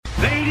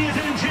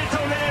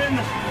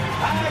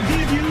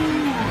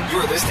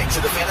listening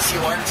to the Fantasy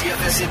Alarm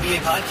DFS NBA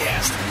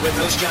podcast with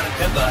host John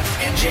Pemba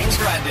and James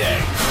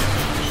Grande.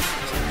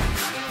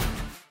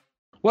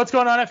 What's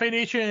going on, FA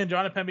Nation?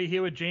 John Pemba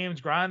here with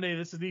James Grande.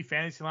 This is the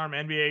Fantasy Alarm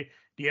NBA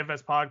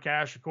DFS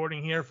podcast,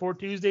 recording here for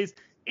Tuesday's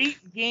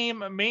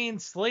 8-game main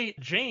slate.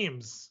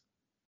 James,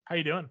 how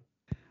you doing?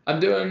 I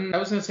was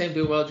going to say I'm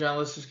doing well, John.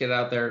 Let's just get it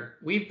out there.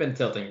 We've been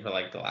tilting for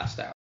like the last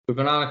hour. We've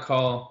been on a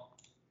call.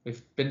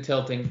 We've been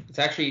tilting. It's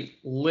actually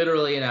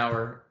literally an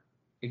hour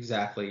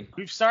exactly.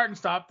 We've started and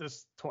stopped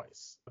this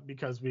twice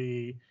because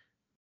we've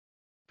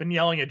been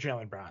yelling at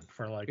Jaylen Brown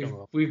for like a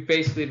little. We've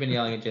basically been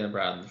yelling at Jaylen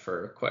Brown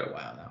for quite a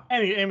while now.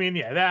 I mean,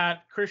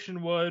 that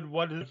Christian Wood,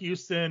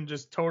 Houston,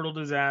 just total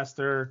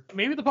disaster.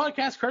 Maybe the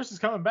podcast curse is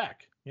coming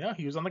back. Yeah,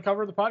 he was on the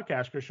cover of the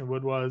podcast. Christian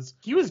Wood was.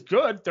 He was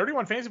good,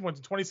 31 fantasy points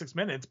in 26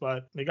 minutes,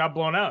 but they got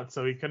blown out,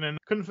 so he couldn't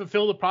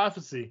fulfill the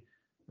prophecy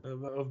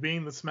of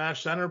being the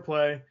smash center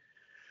play.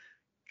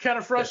 Kind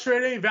of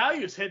frustrating.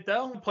 Values hit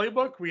though.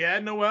 Playbook. We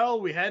had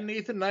Noel. We had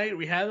Nathan Knight.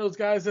 We had those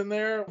guys in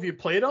there. If you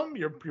played them,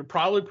 you're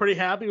probably pretty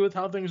happy with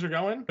how things are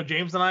going. But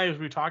James and I, as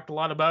we talked a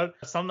lot about,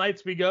 some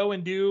nights we go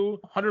and do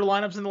 100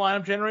 lineups in the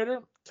lineup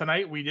generator.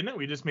 Tonight we didn't.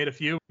 We just made a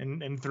few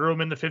and threw them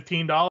into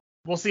 $15.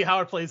 We'll see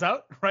how it plays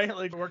out, right?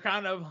 Like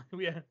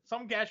we have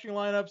some cashing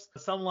lineups,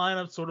 some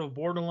lineups sort of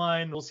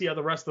borderline. We'll see how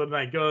the rest of the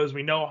night goes.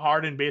 We know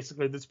Harden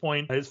basically at this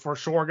point is for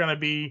sure going to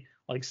be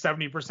like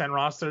 70%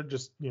 roster.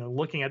 Just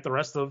looking at the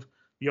rest of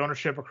the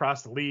ownership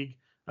across the league,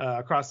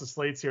 across the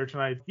slates here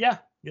tonight. Yeah,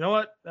 you know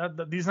what?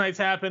 These nights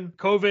happen.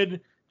 COVID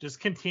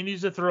just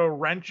continues to throw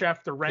wrench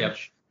after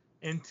wrench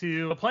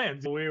into the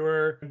plans. We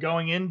were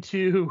going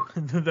into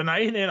the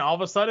night, and all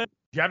of a sudden,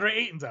 DeAndre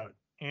Ayton's out,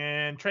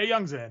 and Trae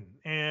Young's in,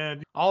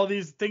 and all of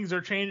these things are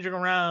changing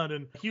around,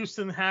 and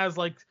Houston has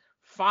like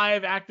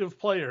 5 active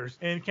players,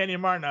 and Kenyon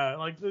Martin out.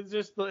 Like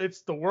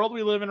it's the world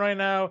we live in right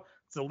now.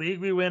 It's the league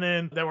we win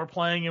in that we're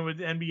playing in with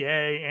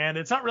NBA, and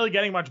it's not really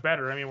getting much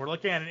better. I mean, we're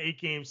looking at an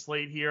 8-game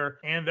slate here,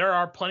 and there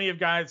are plenty of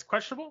guys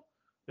questionable.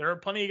 There are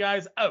plenty of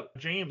guys out.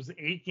 James,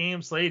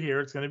 8-game slate here.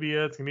 It's gonna be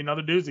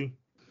another doozy.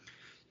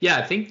 Yeah,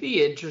 I think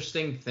the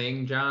interesting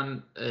thing,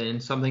 John,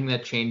 and something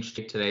that changed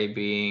today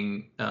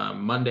being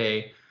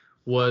Monday,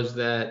 was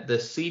that the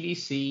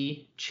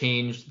CDC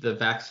changed the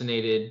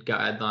vaccinated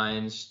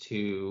guidelines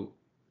to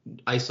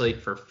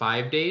isolate for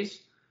 5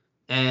 days.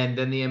 And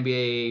then the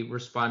NBA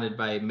responded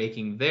by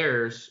making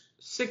theirs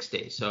 6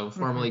 days. So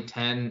formerly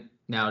 10,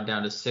 now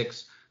down to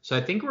 6. So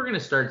I think we're going to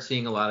start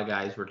seeing a lot of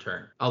guys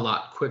return a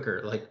lot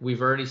quicker. Like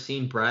we've already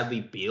seen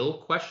Bradley Beal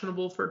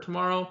questionable for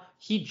tomorrow.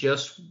 He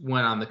just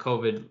went on the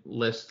COVID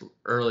list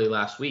early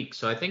last week.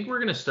 So I think we're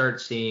going to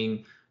start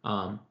seeing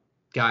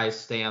guys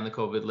stay on the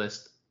COVID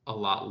list a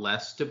lot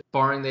less,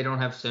 barring they don't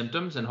have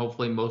symptoms, and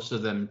hopefully most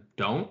of them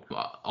don't.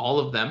 All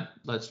of them,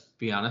 let's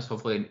be honest,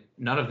 hopefully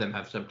none of them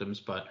have symptoms.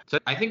 But so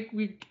I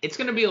think it's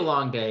going to be a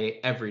long day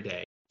every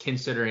day,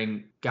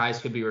 considering guys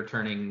could be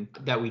returning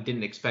that we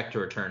didn't expect to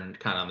return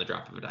kind of on the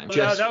drop of a dime.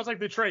 Well, that was like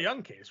the Trae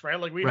Young case, right?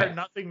 Like we heard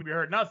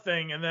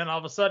nothing, and then all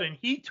of a sudden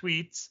he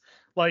tweets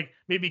like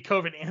maybe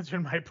COVID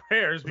answered my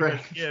prayers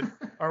because he had,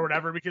 or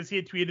whatever, because he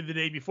had tweeted the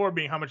day before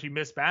being how much he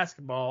missed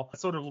basketball,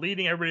 sort of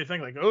leading everybody to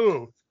think like,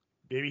 oh,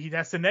 maybe he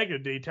tested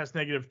negative. Did he test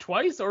negative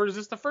twice, or is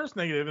this the first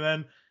negative? And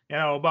then,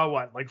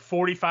 about like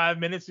 45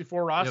 minutes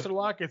before roster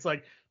lock, it's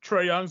like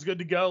Trae Young's good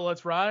to go.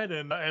 Let's ride.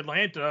 And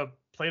Atlanta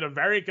played a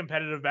very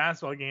competitive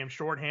basketball game,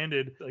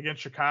 shorthanded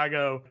against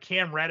Chicago.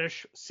 Cam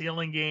Reddish,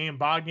 ceiling game.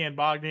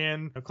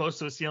 Bogdan, close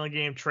to a ceiling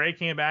game. Trae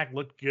came back,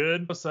 looked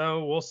good.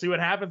 So we'll see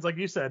what happens. Like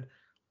you said,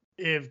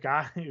 if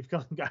guys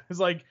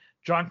like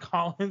John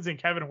Collins and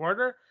Kevin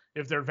Huerter,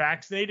 if they're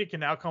vaccinated, can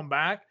now come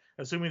back,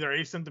 assuming they're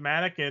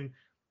asymptomatic, and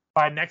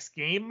by next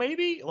game,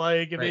 maybe,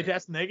 like if they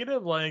test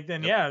negative, like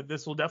then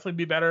this will definitely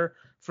be better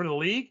for the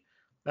league.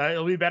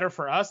 It'll be better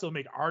for us. It'll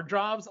make our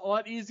jobs a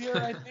lot easier,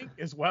 I think,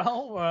 as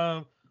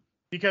well.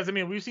 Because I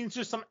mean, we've seen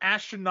just some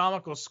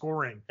astronomical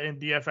scoring in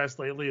DFS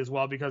lately as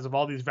well because of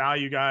all these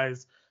value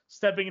guys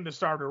stepping into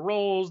starter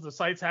roles. The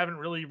sites haven't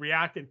really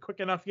reacted quick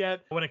enough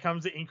yet when it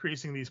comes to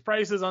increasing these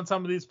prices on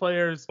some of these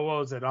players. What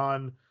was it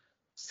on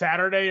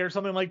Saturday or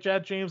something like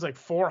that, James? Like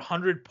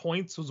 400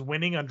 points was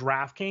winning on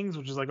DraftKings,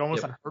 which is like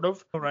almost unheard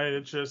of, right?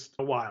 It's just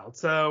wild.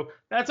 So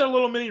that's our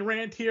little mini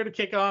rant here to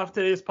kick off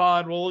today's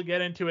pod. We'll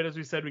get into it. As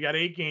we said, we got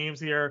 8 games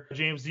here.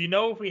 James, do you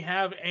know if we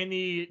have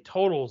any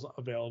totals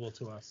available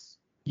to us?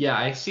 Yeah,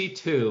 I see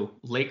 2.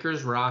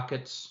 Lakers,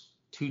 Rockets,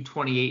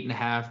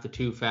 228.5, the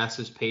 2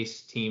 fastest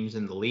paced teams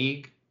in the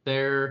league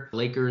there.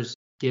 Lakers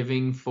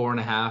giving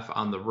 4.5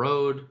 on the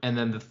road. And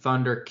then the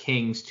Thunder,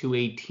 Kings,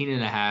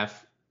 218.5.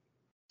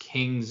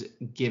 Kings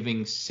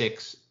giving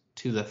 6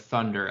 to the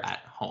Thunder at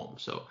home.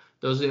 So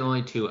those are the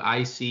only 2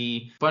 I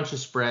see. Bunch of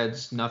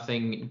spreads,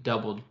 nothing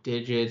double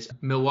digits.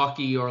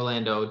 Milwaukee,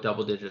 Orlando,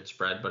 double digit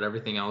spread, but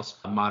everything else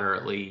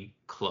moderately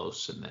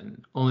close. And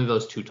then only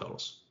those 2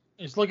 totals.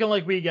 It's looking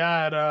like we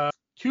got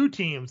 2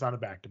 teams on a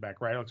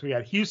back-to-back, right? So we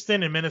got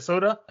Houston and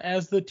Minnesota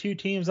as the 2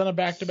 teams on a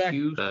back-to-back.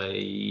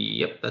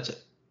 Yep, that's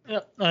it.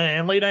 Yep.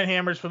 And late night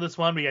hammers for this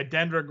one. We got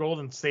Denver,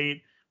 Golden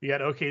State. We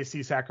got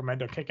OKC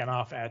Sacramento kicking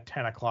off at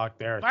 10 o'clock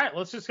there. All right,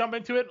 let's just jump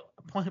into it.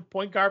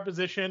 Point guard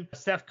position.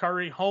 Steph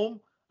Curry home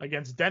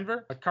against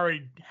Denver.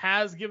 Curry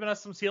has given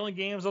us some ceiling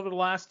games over the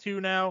last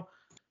two now.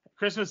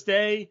 Christmas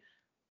Day,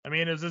 I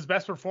mean, it was his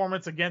best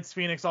performance against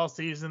Phoenix all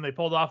season. They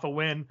pulled off a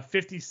win.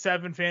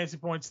 57 fantasy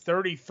points,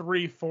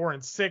 33, 4,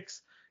 and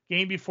 6.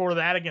 Game before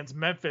that against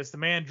Memphis, the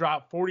man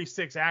dropped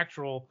 46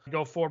 actual,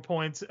 4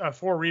 points,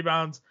 4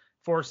 rebounds,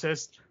 4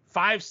 assists,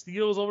 5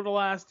 steals over the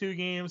last 2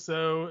 games.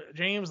 So,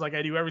 James, like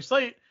I do every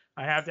slate,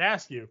 I have to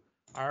ask you,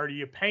 are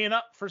you paying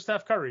up for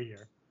Steph Curry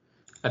here?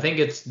 I think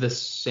it's the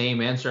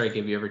same answer I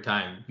give you every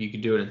time. You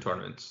could do it in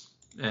tournaments.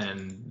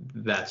 And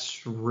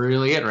that's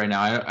really it right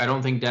now. I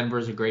don't think Denver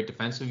is a great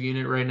defensive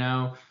unit right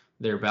now.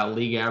 They're about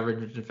league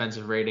average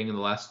defensive rating in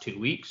the last 2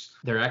 weeks.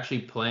 They're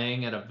actually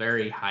playing at a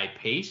very high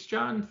pace,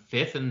 John,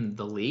 5th in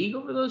the league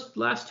over those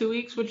last 2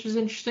 weeks, which is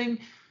interesting.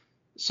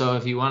 So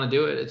if you want to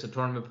do it, it's a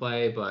tournament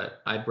play,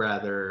 but I'd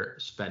rather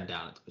spend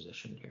down at the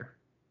position here.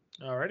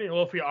 Alrighty.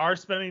 Well, if we are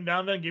spending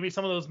down, then give me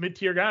some of those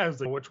mid-tier guys.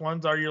 Like, which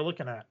ones are you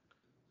looking at?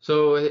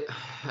 So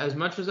as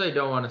much as I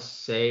don't want to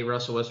say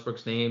Russell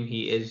Westbrook's name,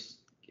 he is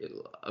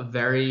a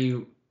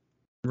very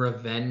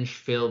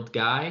revenge-filled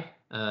guy.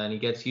 And he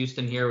gets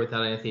Houston here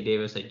without Anthony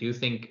Davis. I do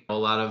think a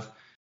lot of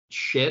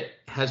shit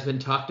has been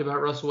talked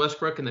about Russell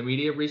Westbrook in the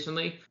media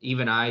recently.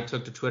 Even I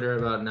took to Twitter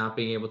about not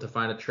being able to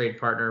find a trade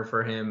partner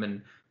for him.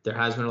 And there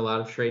has been a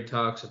lot of trade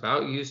talks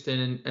about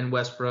Houston and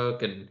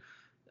Westbrook. And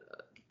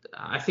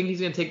I think he's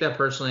going to take that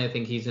personally. I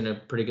think he's in a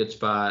pretty good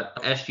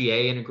spot.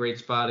 SGA in a great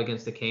spot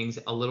against the Kings.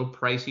 A little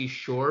pricey,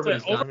 sure.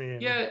 But he's not,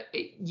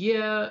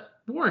 yeah,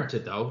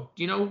 warranted though.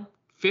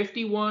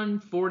 51,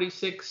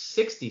 46,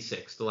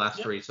 66 the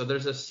last 3. So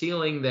there's a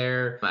ceiling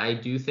there. I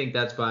do think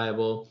that's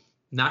viable.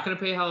 Not going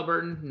to pay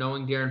Halliburton,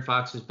 knowing De'Aaron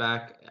Fox is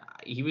back.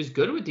 He was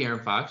good with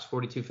De'Aaron Fox,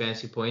 42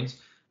 fantasy points.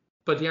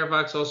 But De'Aaron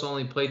Fox also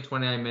only played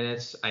 29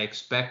 minutes. I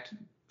expect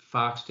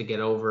Fox to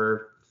get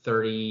over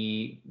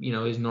 30,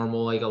 his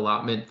normal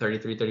allotment,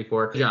 33,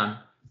 34. John,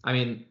 I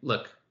mean,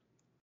 look,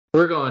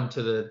 we're going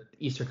to the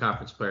Eastern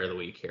Conference Player of the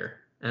Week here,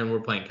 and we're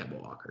playing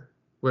Kemba Walker.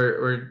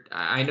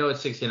 I know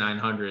it's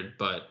 6,900,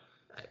 but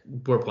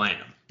we're playing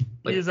him.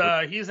 He's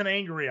an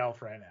angry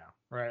elf right now,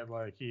 right?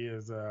 Like he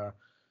is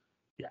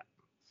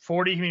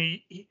 40. I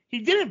mean, he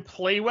didn't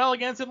play well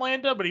against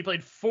Atlanta, but he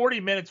played 40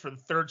 minutes for the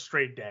third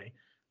straight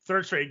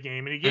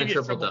game, and he gave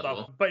you a triple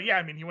double. But yeah,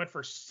 I mean, he went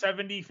for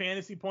 70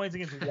 fantasy points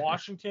against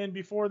Washington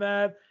before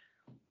that.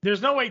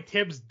 There's no way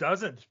Tibbs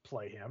doesn't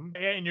play him,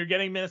 and you're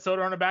getting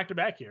Minnesota on a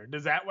back-to-back here.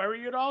 Does that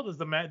worry you at all?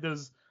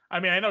 I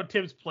mean, I know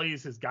Tibbs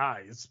plays his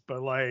guys,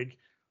 but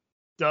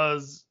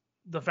does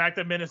the fact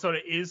that Minnesota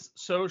is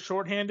so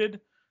shorthanded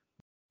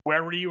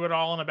worry you at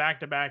all on a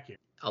back-to-back here?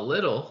 A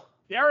little.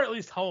 They are at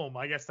least home.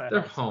 I guess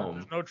they're home.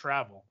 There's no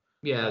travel.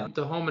 Yeah,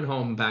 the home and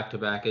home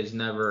back-to-back is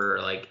never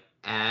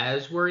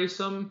as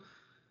worrisome.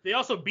 They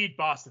also beat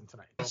Boston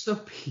tonight.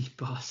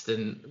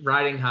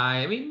 Riding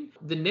high. I mean,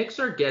 the Knicks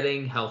are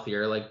getting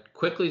healthier.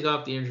 Quickly's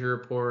off the injury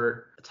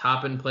report.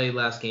 Toppin played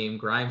last game.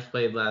 Grimes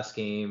played last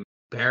game.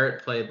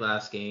 Barrett played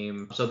last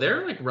game. So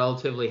they're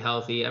relatively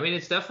healthy. I mean,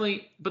 it's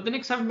definitely, but the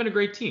Knicks haven't been a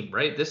great team,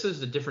 right? This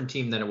is a different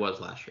team than it was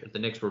last year. The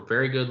Knicks were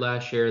very good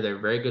last year. They're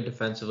very good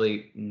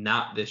defensively,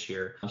 not this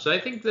year. So I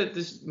think that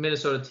this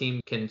Minnesota team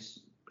can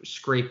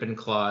scrape and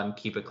claw and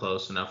keep it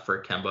close enough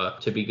for Kemba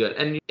to be good.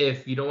 And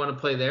if you don't want to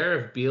play there,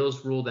 if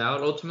Beal's ruled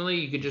out, ultimately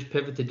you could just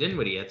pivot to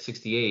Dinwiddie at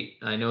 68.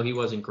 I know he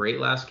wasn't great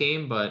last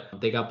game, but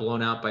they got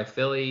blown out by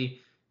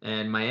Philly,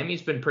 and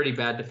Miami's been pretty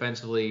bad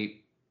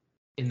defensively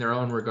in their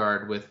own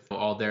regard with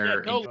all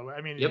their.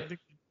 I mean, yep.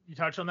 You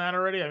touched on that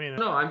already. I mean,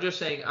 no, I'm just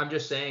saying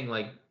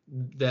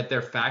that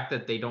their fact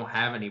that they don't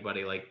have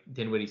anybody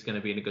Dinwiddie's going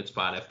to be in a good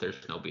spot if there's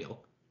no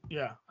Beal.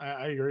 Yeah,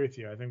 I agree with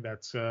you. I think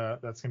that's gonna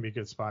be a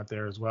good spot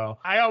there as well.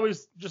 I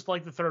always just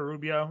like to throw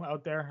Rubio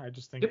out there. I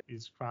just think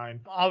he's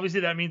fine. Obviously,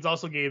 that means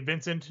also Gabe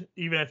Vincent,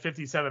 even at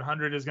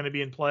 5,700, is going to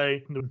be in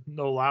play.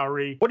 No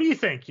Lowry. What do you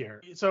think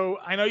here? So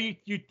I know you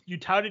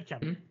touted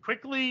Kemba. Mm-hmm.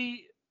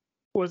 Quickly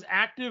was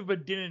active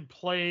but didn't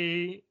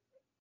play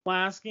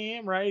last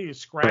game, right? He was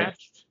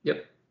scratched. Right.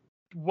 Yep.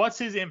 What's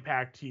his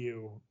impact to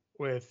you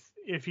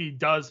if he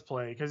does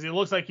play? Because it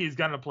looks like he's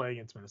gonna play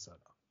against Minnesota.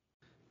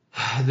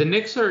 The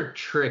Knicks are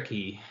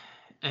tricky,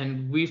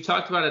 and we've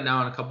talked about it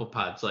now in a couple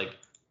pods.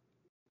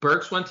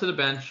 Burks went to the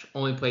bench,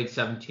 only played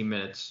 17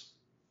 minutes.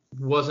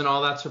 Wasn't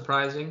all that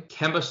surprising.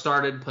 Kemba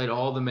started, played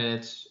all the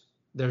minutes.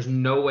 There's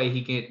no way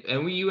he can,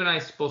 and you and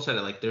I both said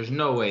it, there's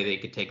no way they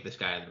could take this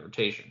guy out of the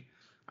rotation.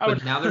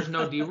 But now there's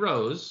no D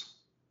Rose,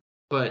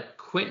 but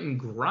Quentin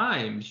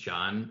Grimes,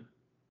 John,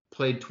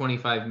 played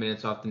 25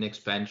 minutes off the Knicks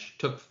bench,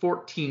 took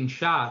 14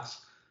 shots.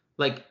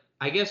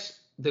 I guess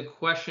the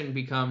question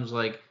becomes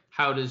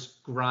how does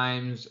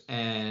Grimes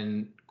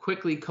and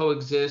Quickly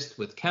coexist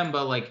with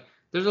Kemba?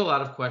 There's a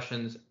lot of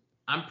questions.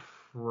 I'm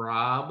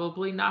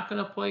probably not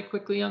going to play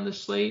Quickly on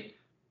this slate,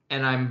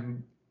 and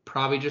I'm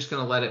probably just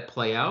going to let it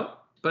play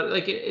out. But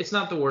it's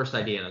not the worst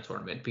idea in a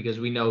tournament because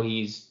we know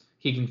he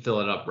can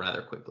fill it up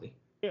rather quickly.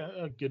 Yeah,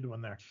 a good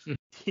one there.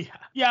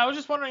 Yeah. I was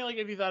just wondering, like,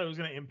 if you thought it was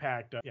going to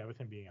impact, with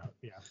him being out.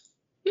 Yeah.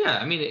 Yeah,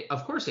 I mean,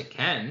 of course it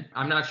can.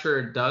 I'm not sure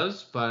it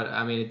does, but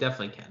I mean, it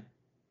definitely can.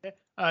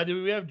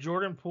 Do we have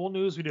Jordan Poole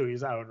news? We do.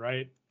 He's out,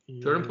 right?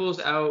 Jordan Poole's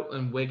out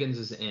and Wiggins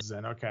is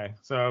in. Okay,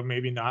 so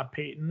maybe not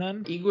Peyton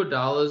then.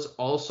 Iguodala's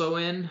also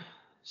in.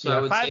 So yeah,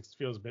 I would five say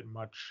feels a bit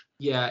much.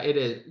 Yeah, it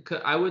is.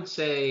 I would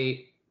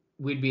say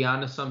we'd be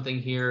onto something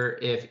here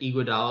if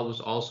Iguodala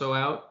was also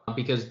out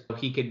because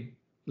he could,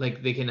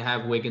 like, they can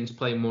have Wiggins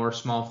play more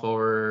small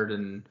forward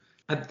and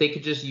they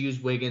could just use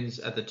Wiggins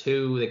at the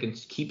 2. They can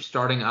keep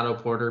starting Otto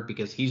Porter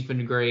because he's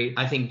been great.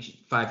 I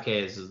think 5K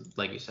is,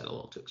 like you said, a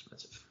little too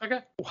expensive.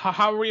 Okay.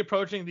 How are we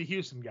approaching the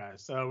Houston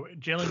guys? So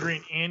Jalen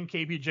Green and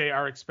KPJ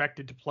are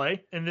expected to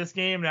play in this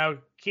game. Now,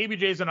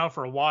 KPJ's been out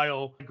for a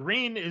while.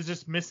 Green is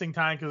just missing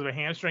time because of a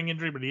hamstring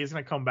injury, but he is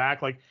going to come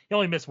back. Like, he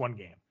only missed one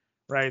game,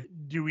 right?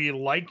 Do we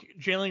like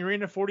Jalen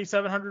Green at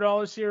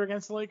 $4,700 here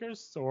against the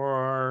Lakers?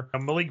 Or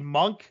Malik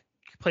Monk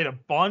played a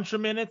bunch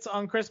of minutes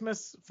on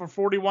Christmas for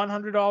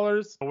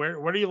 $4,100.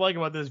 What do you like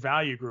about this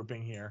value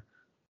grouping here?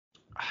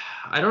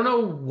 I don't know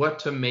what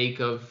to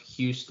make of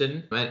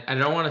Houston. I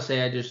don't want to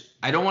say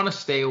I don't want to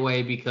stay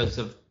away because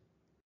of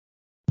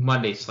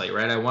Monday slate,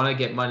 right? I want to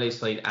get Monday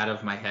slate out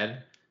of my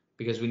head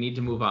because we need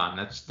to move on.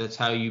 That's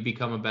how you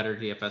become a better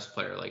DFS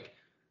player. Like,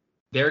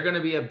 they're going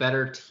to be a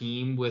better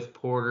team with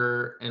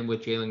Porter and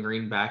with Jalen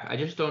Green back. I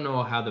just don't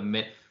know how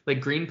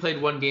Green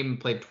played one game and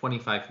played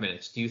 25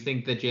 minutes. Do you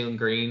think that Jalen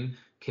Green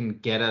can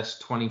get us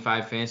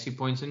 25 fantasy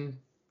points in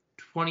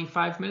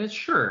 25 minutes?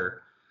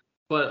 Sure.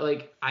 But,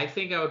 like, I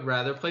think I would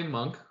rather play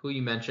Monk, who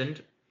you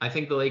mentioned. I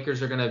think the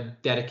Lakers are going to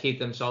dedicate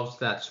themselves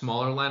to that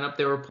smaller lineup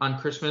they were on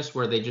Christmas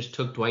where they just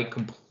took Dwight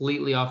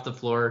completely off the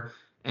floor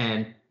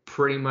and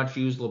pretty much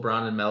used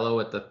LeBron and Melo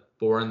at the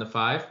 4 and the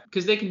 5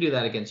 because they can do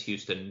that against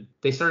Houston.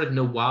 They started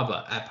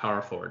Nwaba at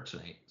power forward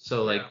tonight.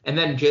 So, like, and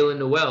then Jalen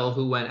Noel,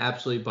 who went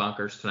absolutely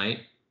bonkers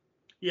tonight.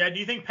 Yeah, do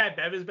you think Pat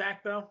Bev is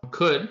back, though?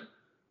 Could.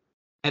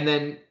 And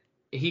then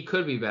he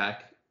could be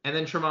back. And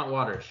then Tremont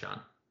Waters, Sean,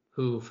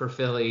 who for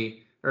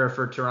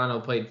Toronto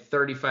played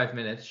 35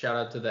 minutes. Shout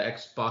out to the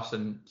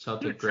ex-Boston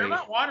Celtic great.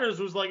 Tremont Waters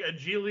was like a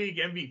G League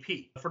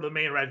MVP for the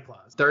Maine Red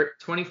Claws.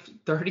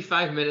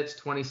 35 minutes,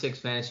 26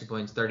 fantasy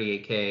points,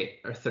 38K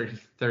or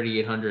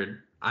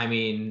 3,800. I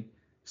mean,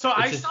 so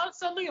I saw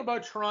something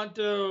about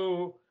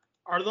Toronto.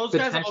 Are those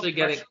guys potentially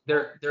getting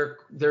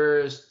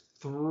there's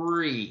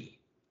 3.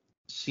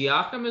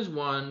 Siakam is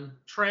 1.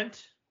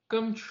 Trent,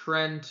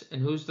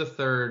 and who's the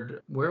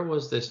third? Where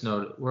was this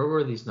note? Where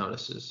were these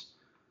notices?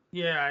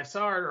 Yeah, I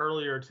saw it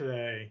earlier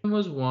today.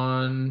 Was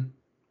 1.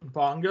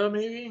 Bonga,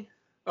 maybe?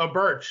 Oh,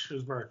 Birch. It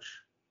was Birch.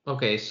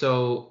 Okay,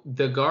 so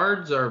the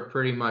guards are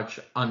pretty much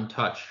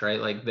untouched,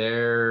 right? Like,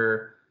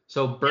 they're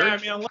so Birch. Yeah, I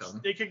mean, unless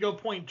they could go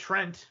point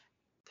Trent.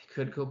 They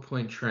could go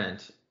point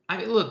Trent. I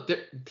mean, look,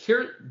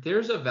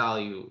 there's a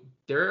value.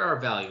 There are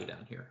value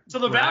down here. So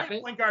the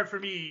value point guard for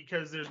me,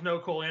 because there's no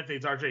Cole Anthony,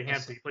 it's RJ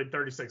Hampton. He played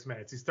 36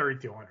 minutes. He's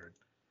 3,200.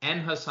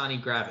 And Hassani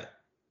Gravett,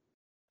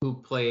 who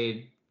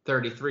played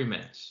 33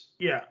 minutes.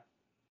 Yeah.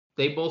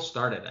 They both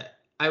started it.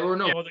 It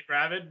wasn't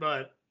Gravett,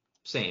 but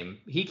same.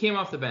 He came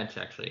off the bench,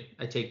 actually.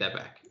 I take that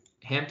back.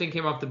 Hampton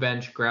came off the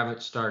bench. Gravett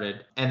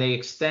started, and they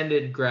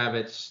extended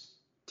Gravett's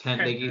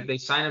 10. They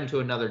signed him to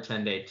another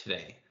 10-day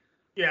today.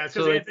 Yeah,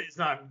 because Anthony's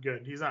not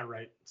good. He's not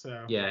right.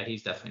 So yeah,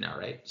 he's definitely not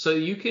right. So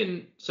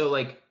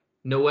like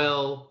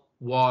Noel,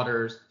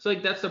 Waters. So,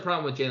 like, that's the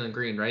problem with Jalen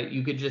Green, right?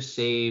 You could just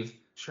save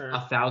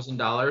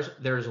 $1,000.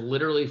 There's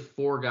literally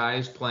 4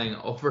 guys playing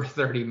over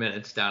 30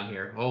 minutes down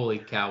here. Holy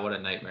cow, what a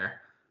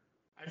nightmare.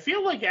 I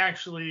feel like,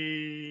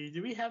 actually,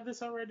 do we have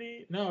this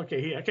already? No,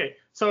 okay.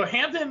 So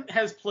Hampton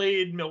has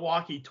played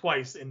Milwaukee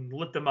twice and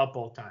lit them up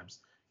both times.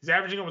 He's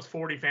averaging almost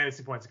 40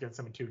 fantasy points against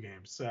them in 2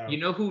 games. So you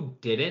know who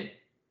didn't?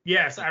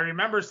 Yes, I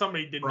remember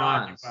somebody did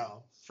not do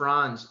well.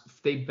 Franz.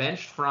 They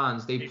benched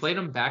Franz. They played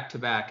him back to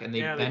back, and they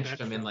benched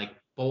him in, like,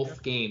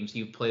 both games.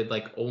 He played,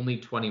 like, only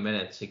 20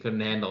 minutes. He couldn't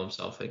handle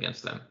himself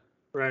against them.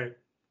 Right.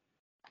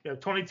 Yeah,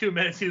 22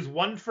 minutes. He was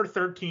 1 for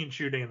 13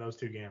 shooting in those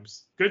 2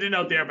 games. Good to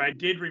note there, but I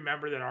did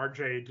remember that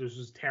RJ was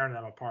just tearing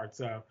them apart.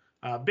 So,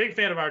 big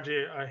fan of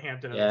RJ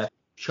Hampton. Yeah.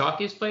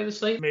 Chalky's play the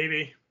slate?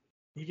 Maybe.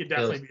 He could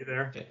definitely be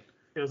there. Okay.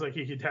 Feels like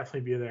he could definitely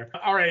be there.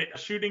 All right,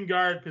 shooting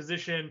guard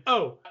position.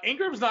 Oh,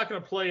 Ingram's not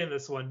going to play in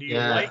this one. Do you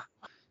like?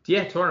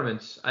 Yeah,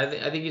 tournaments. I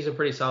think he's a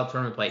pretty solid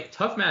tournament play.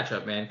 Tough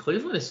matchup, man.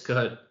 Cleveland is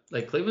good.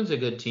 Like, Cleveland's a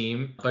good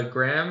team, but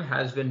Graham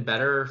has been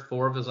better.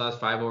 4 of his last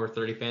 5 over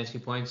 30 fantasy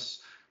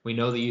points. We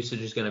know the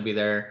usage is going to be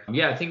there.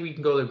 Yeah, I think we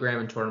can go to Graham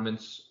in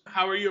tournaments.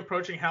 How are you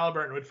approaching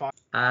Halliburton with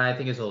Fox? I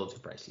think it's a little too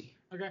pricey.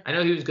 Okay. I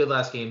know he was good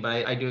last game,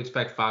 but I do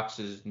expect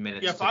Fox's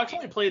minutes. Yeah, Fox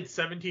only played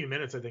 17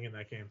 minutes, I think, in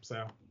that game.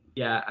 So.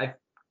 Yeah,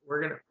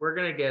 we're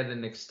gonna get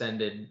an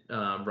extended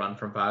run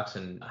from Fox,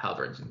 and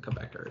Halliburton's gonna come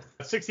back to earth.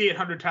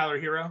 6,800 Tyler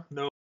Hero.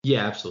 No.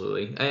 Yeah,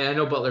 absolutely. I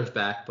know Butler's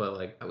back, but,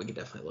 like, we can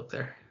definitely look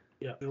there.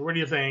 Yeah. What do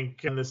you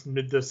think in this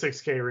the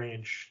 6K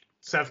range?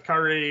 Seth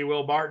Curry,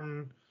 Will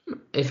Barton.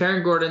 If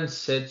Aaron Gordon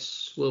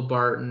sits, Will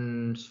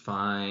Barton's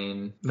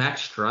fine.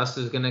 Max Struss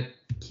is going to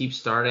keep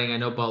starting. I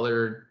know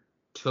Butler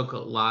took a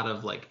lot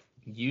of like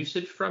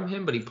usage from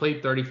him, but he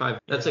played 35.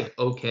 That's like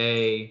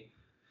okay.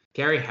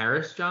 Gary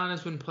Harris, John,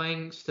 has been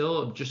playing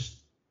still just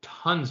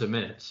tons of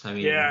minutes. I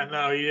mean, Yeah,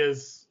 no, he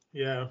is.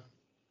 Yeah.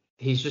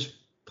 he's just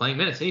playing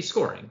minutes and he's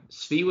scoring.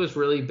 Svi was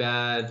really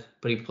bad,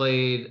 but he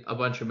played a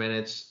bunch of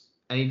minutes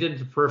and he did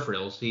the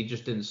peripherals. He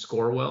just didn't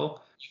score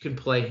well. You can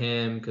play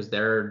him because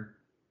they're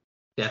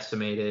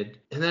decimated.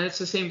 And then it's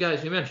the same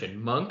guys we mentioned.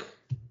 Monk,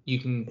 you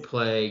can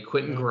play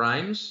Quentin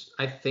Grimes,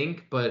 I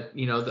think, but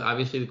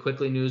obviously the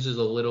Quickly news is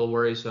a little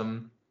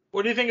worrisome.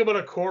 What do you think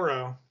about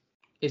Okoro?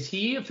 Is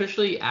he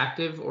officially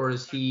active or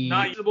is he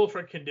not usable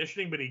for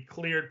conditioning, but he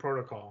cleared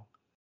protocol?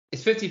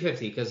 It's 50-50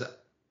 because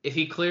if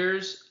he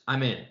clears,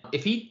 I'm in.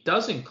 If he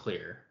doesn't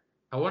clear,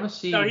 I want to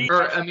see.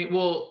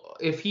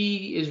 If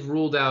he is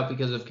ruled out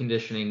because of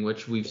conditioning,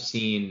 which we've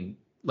seen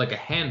like a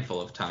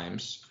handful of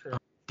times. Sure.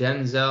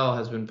 Denzel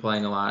has been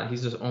playing a lot.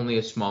 He's just only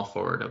a small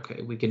forward.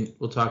 Okay,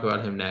 we'll talk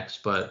about him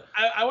next. But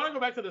I want to go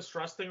back to the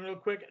Struss thing real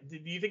quick. Do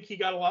you think he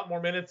got a lot more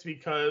minutes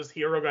because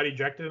Hero got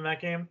ejected in that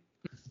game?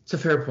 It's a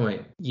fair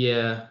point.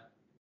 Yeah.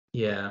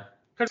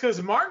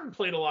 Because Martin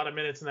played a lot of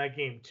minutes in that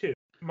game too.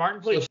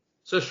 Martin played.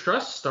 So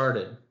Struss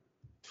started.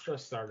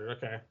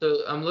 Okay. So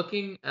I'm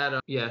looking at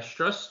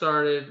Struss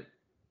started.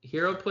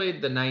 Hero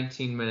played the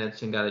 19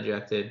 minutes and got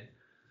ejected.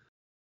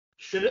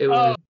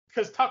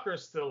 Because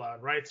Tucker's still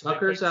out, right? So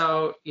Tucker's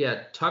out.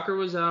 Yeah, Tucker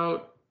was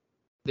out.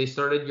 They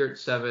started Yurt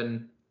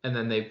 7, and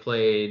then they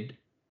played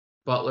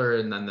Butler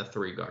and then the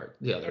three guards.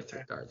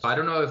 I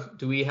don't know if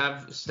do we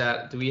have an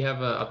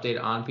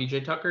update on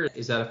PJ Tucker?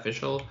 Is that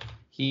official?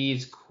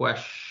 He's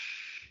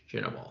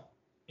questionable.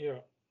 Yeah.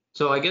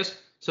 So I guess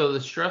the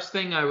Struss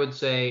thing I would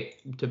say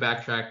to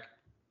backtrack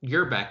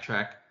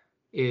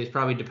is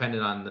probably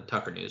dependent on the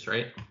Tucker news,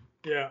 right?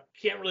 Yeah.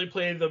 Can't really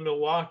play the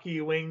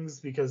Milwaukee Wings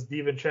because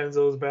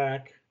DiVincenzo's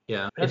back.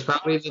 Yeah. It's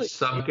probably the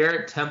sub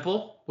Garrett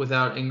Temple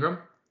without Ingram.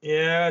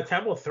 Yeah,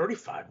 Temple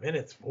 35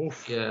 minutes.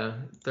 Oof. Yeah,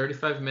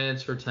 35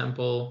 minutes for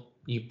Temple.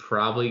 You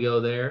probably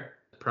go there.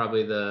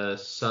 Probably the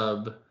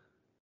sub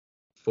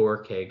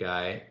 4K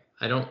guy.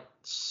 I don't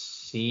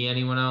see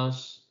anyone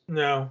else.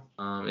 No.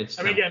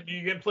 Again,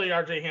 you can play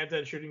RJ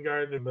Hampton shooting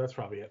guard, and that's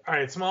probably it. All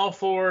right, small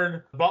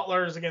forward.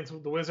 Butler's against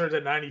the Wizards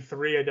at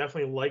 93. I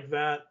definitely like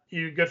that.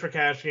 Good for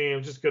cash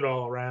games, just good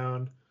all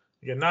around.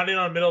 Again, not in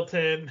on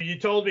Middleton. You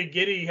told me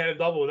Giddey had a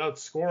double without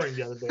scoring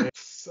the other day.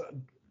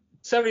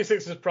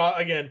 76 is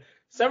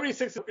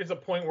 76 is a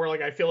point where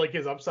I feel like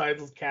his upside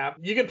is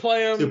capped. You can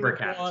play him. Super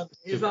capped.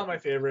 He's not my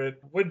favorite.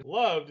 Would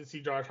love to see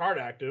Josh Hart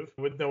active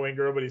with no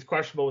Ingram, but he's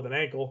questionable with an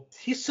ankle.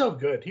 He's so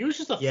good. He was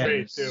just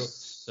afraid too.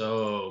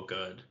 So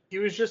good. He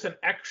was just an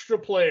extra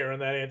player in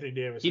that Anthony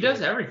Davis. He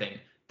does everything.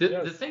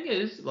 The thing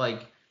is,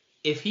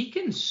 if he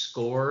can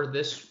score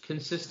this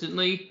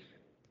consistently,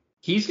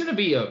 he's gonna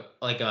be a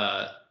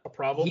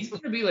problem. He's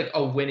gonna be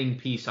a winning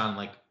piece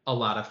on a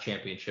lot of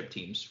championship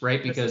teams,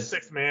 right? Because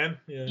sixth man.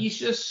 Yeah. He's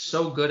just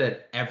so good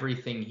at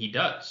everything he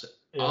does,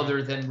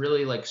 other than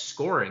really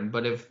scoring.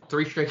 But if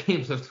 3 straight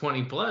games of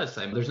 20 plus,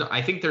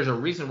 I think there's a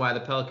reason why the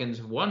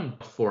Pelicans won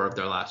 4 of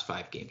their last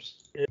 5 games.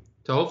 Yeah.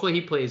 So hopefully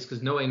he plays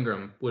because no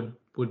Ingram would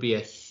be a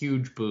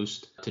huge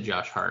boost to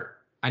Josh Hart.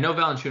 I know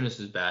Valanciunas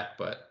is back,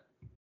 but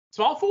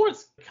small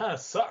forwards kind of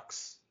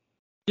sucks.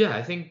 Yeah,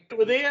 I think.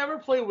 Would they ever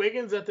play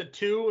Wiggins at the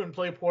 2 and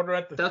play Porter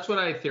at the? That's what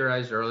I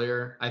theorized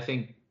earlier. I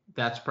think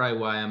that's probably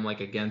why I'm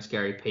against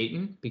Gary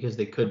Payton, because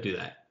they could do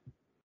that.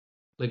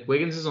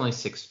 Wiggins is only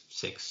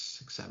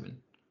 6'7",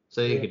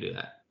 so they could do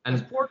that.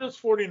 And Porter's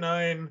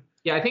 49.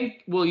 Yeah, I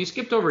think. Well, you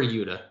skipped over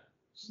Yuta.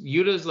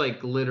 Yuta's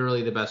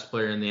literally the best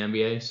player in the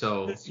NBA.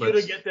 So does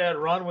Yuta get that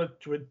run with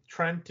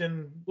Trent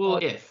and? Well,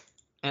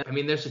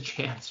 there's a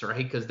chance, right?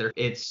 Because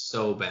it's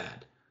so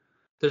bad.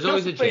 There's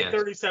always a chance.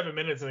 37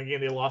 minutes in a game,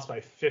 they lost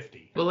by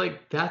 50. But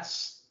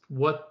that's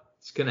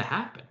what's gonna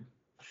happen.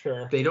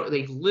 Sure. They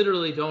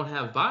literally don't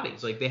have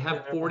bodies. They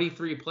have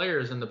 43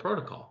 players in the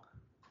protocol.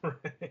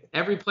 Right.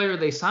 Every player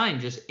they sign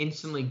just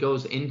instantly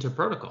goes into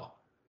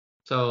protocol.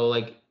 So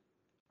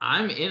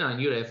I'm in on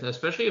Yuta,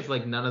 especially if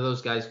none of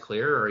those guys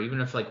clear, or even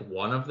if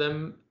one of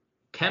them.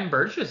 Kem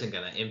Birch isn't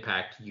gonna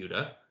impact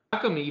Yuta. How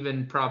come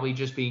even probably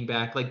just being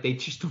back, they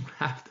just don't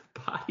have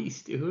the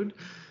bodies, dude.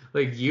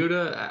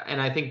 Yuta,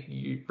 and I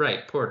think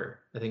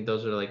Porter. I think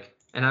those are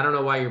and I don't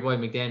know why your boy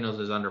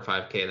McDaniels is under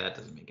 5K. That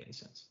doesn't make any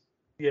sense.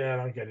 Yeah, I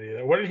don't get it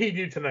either. What did he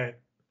do tonight?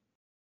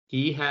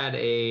 He had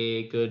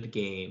a good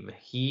game.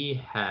 He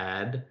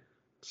had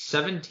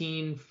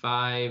 17,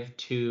 5,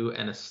 2,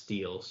 and a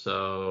steal.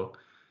 So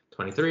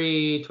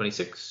 23,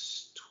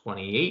 26,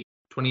 28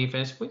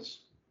 fantasy points.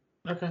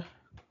 Okay.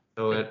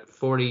 So at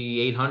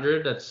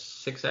 4,800, that's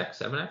 6x,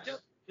 7x.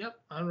 Yep.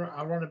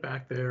 I'll run it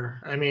back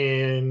there.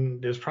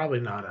 There's probably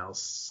not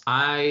else.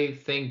 I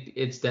think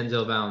it's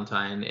Denzel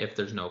Valentine if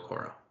there's no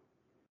Coro.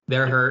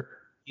 They're hurt.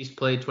 He's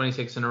played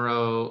 26 in a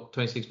row,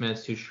 26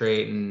 minutes, 2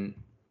 straight, and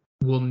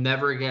will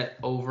never get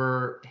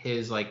over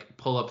his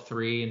pull-up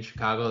 3 in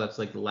Chicago. That's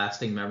the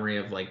lasting memory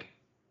of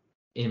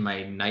in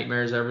my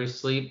nightmares every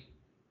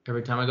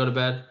time I go to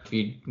bed. If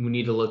we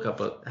need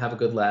to have a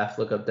good laugh,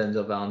 look up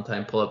Denzel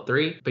Valentine, pull up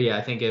 3. But yeah,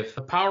 I think if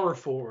the power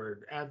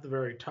forward at the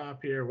very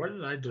top here, what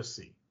did I just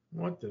see?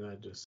 What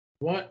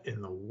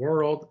in the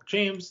world?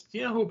 James, do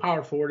you know who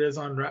power forward is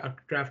on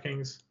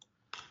DraftKings?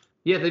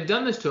 Yeah, they've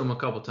done this to him a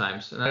couple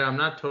times, and I'm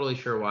not totally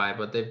sure why,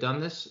 but they've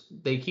done this.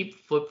 They keep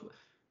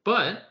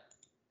but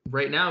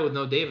right now with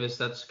no Davis,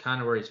 that's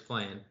kind of where he's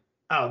playing.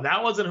 Oh,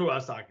 that wasn't who I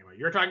was talking about.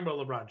 You're talking about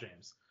LeBron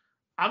James.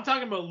 I'm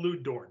talking about Lou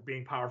Dort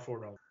being power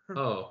forward only.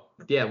 Oh,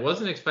 yeah,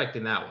 wasn't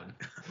expecting that one.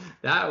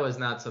 That was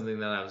not something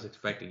that I was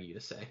expecting you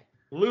to say.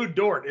 Lou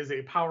Dort is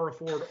a power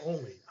forward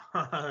only.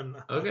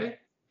 Okay,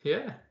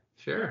 yeah,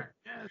 sure.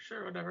 Yeah,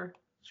 sure, whatever.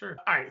 Sure.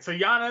 All right, so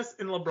Giannis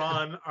and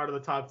LeBron are the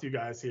top 2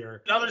 guys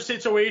here. Another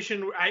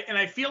situation,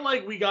 I feel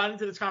like we got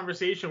into this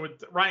conversation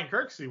with Ryan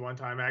Kirksey one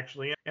time,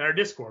 actually, in our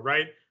Discord,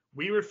 right?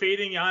 We were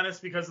fading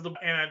Giannis because of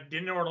and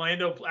didn't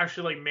Orlando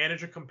actually like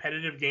manage a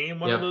competitive game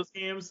one of those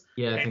games?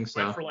 Yeah, I think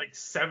so. Went for like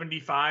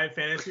 75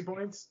 fantasy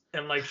points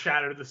and like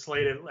shattered the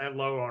slate at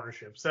low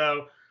ownership.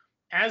 So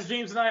as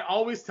James and I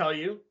always tell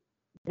you,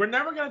 we're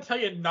never going to tell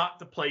you not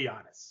to play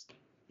Giannis.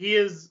 He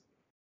is,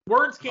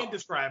 words can't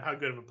describe how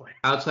good of a player.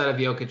 Outside of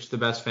Jokic, the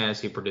best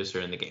fantasy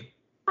producer in the game.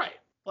 Right.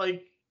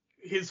 Like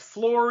his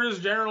floor is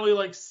generally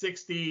like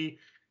 60.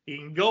 He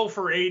can go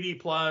for 80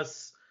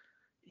 plus.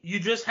 You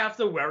just have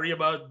to worry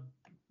about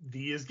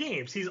these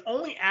games. He's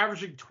only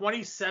averaging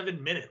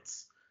 27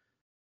 minutes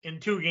in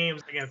 2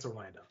 games against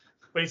Orlando,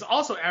 but he's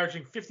also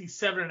averaging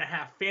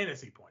 57.5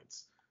 fantasy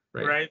points.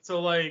 Right. So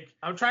like,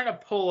 I'm trying to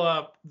pull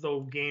up the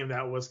game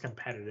that was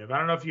competitive. I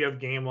don't know if you have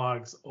game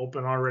logs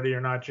open already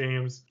or not,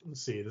 James.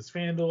 Let's see. Does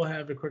FanDuel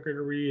have it quicker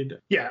to read?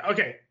 Yeah.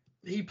 Okay.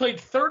 He played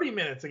 30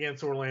 minutes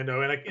against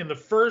Orlando, and in the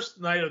first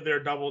night of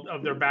their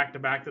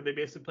back-to-back that they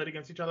basically played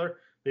against each other,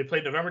 they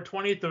played November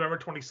 20th, November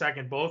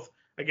 22nd, both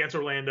against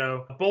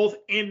Orlando, both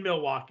in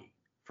Milwaukee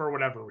for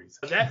whatever reason.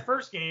 That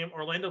first game,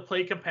 Orlando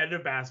played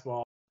competitive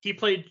basketball. He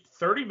played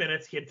 30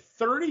 minutes. He had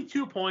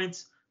 32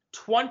 points,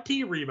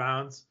 20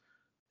 rebounds,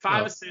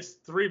 5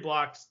 assists, 3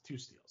 blocks, 2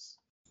 steals.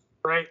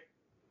 Right?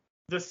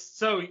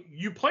 So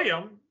you play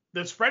him.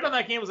 The spread on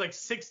that game was like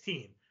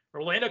 16.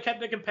 Orlando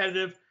kept it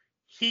competitive.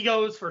 He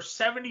goes for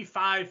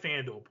 75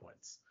 FanDuel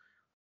points.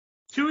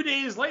 2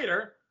 days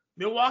later,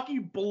 Milwaukee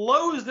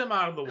blows them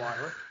out of the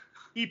water.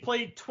 He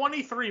played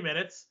 23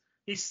 minutes.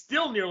 He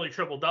still nearly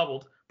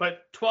triple-doubled,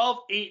 but 12,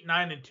 8,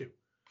 9, and 2.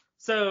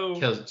 So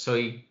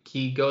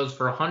he goes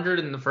for 100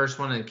 in the first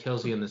one and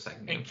kills you in the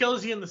second game. And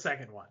kills you in the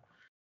second one.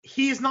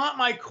 He's not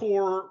my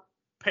core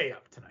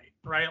pay-up tonight,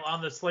 right,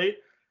 on the slate.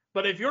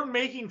 But if you're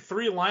making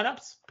 3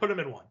 lineups, put him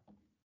in 1,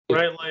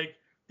 right? Like,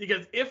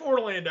 because if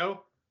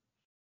Orlando,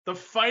 the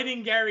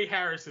fighting Gary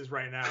Harris is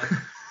right now,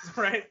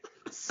 right,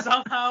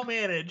 somehow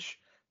manage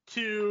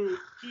to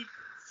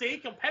stay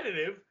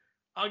competitive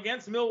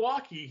against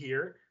Milwaukee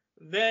here,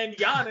 then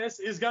Giannis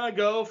is going to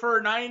go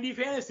for 90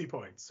 fantasy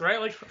points,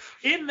 right? Like,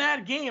 in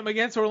that game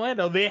against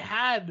Orlando, they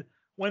had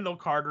Wendell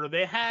Carter,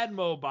 they had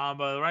Mo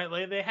Bamba, right?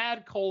 Like, they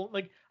had Cole,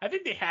 like, I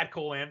think they had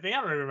Cole Anthony,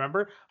 I don't even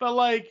remember. But,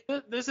 like,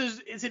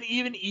 it's an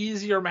even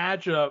easier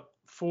matchup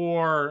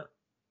for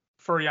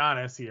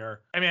Giannis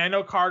here. I mean, I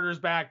know Carter's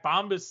back.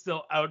 Bamba's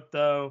still out,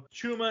 though.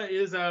 Chuma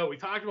is out. We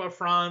talked about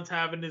Franz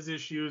having his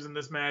issues in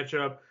this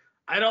matchup.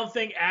 I don't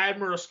think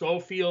Admiral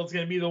Schofield's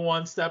going to be the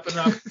one stepping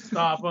up to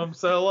stop him.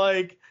 So,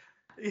 like,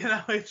 you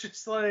know, it's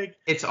just like...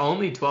 It's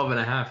only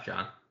 12.5,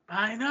 John.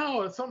 I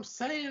know. That's what I'm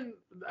saying.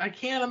 I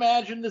can't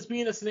imagine this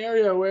being a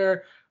scenario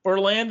where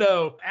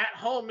Orlando at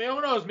home,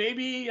 who knows,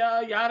 maybe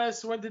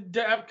Giannis went to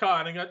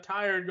Epcot and got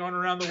tired going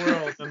around the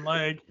world. And,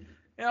 like,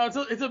 you know,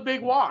 it's a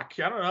big walk.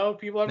 I don't know.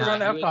 People haven't gone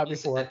to Epcot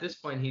before. At this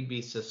point, he'd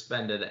be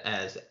suspended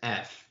as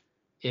F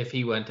if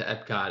he went to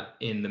Epcot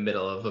in the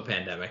middle of a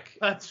pandemic.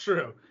 That's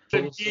true.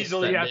 Should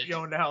easily have to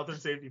go into health and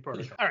safety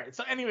protocol. All right.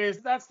 So anyways,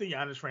 that's the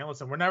Giannis rant.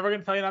 Listen, we're never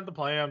going to tell you not to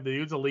play him. The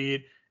dude's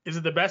elite. Is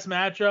it the best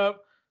matchup?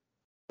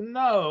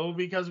 No,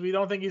 because we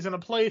don't think he's going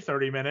to play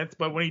 30 minutes.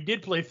 But when he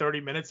did play 30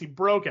 minutes, he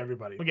broke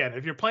everybody. Again,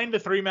 if you're playing the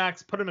 3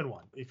 max, put him in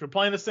 1. If you're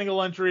playing a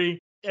single entry,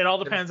 it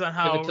all depends on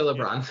how. Give it to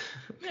LeBron.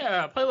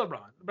 Yeah, play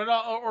LeBron, but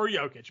or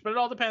Jokic. But it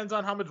all depends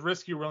on how much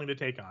risk you're willing to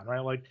take on,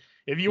 right? Like,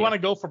 if you want to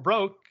go for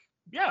broke,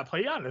 yeah,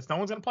 play Giannis. No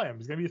one's going to play him.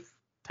 He's going to be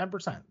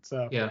 10%.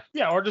 So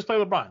yeah, or just play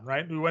LeBron,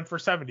 right? We went for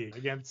 70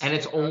 against. And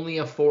it's only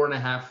a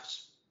 4.5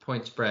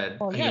 point spread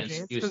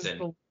against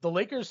Houston. The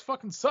Lakers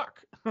fucking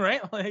suck,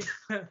 right? Like,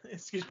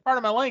 excuse part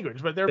of my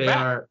language, but they're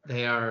bad.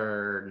 They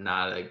are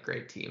not a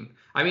great team.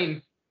 I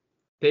mean,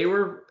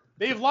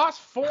 they've lost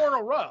 4 in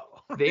a row.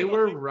 They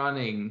were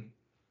running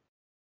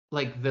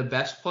like the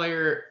best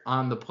player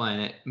on the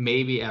planet,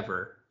 maybe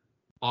ever,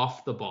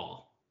 off the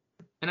ball.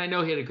 And I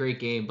know he had a great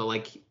game, but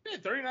like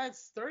 39,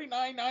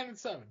 9, and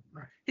 7.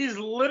 He's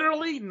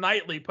literally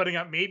nightly putting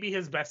up maybe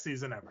his best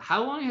season ever.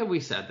 How long have we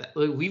said that?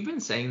 Like, we've been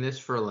saying this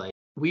for like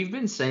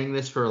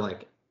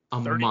a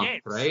month,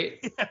 games. Right?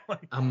 Yeah,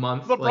 like, a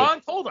month.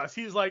 LeBron told us,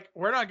 he's like,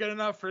 we're not good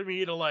enough for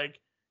me to like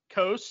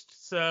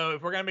coast. So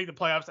if we're gonna make the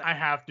playoffs, I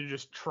have to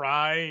just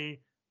try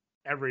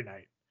every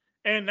night.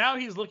 And now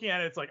he's looking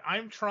at it. It's like,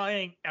 I'm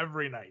trying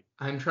every night.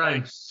 I'm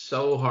trying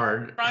so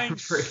hard. Trying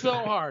so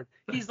hard.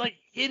 He's like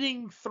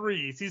hitting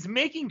threes. He's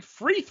making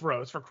free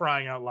throws, for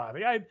crying out loud. The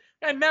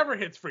guy never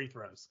hits free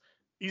throws.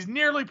 He's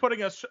nearly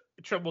putting us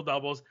triple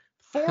doubles.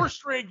 4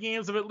 straight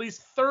games of at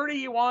least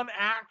 31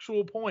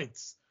 actual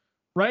points.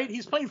 Right?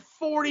 He's playing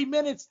 40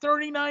 minutes,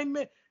 39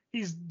 minutes.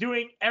 He's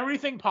doing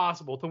everything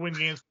possible to win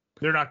games.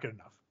 They're not good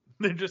enough.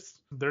 They're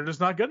just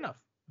not good enough.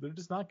 They're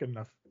just not good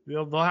enough.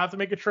 They'll have to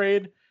make a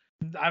trade.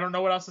 I don't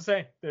know what else to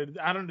say.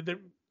 I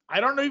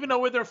don't even know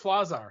where their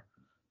flaws are.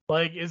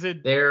 Like, is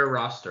it their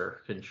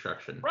roster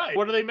construction? Right.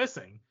 What are they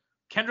missing?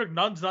 Kendrick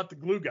Nunn's not the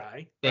glue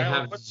guy. They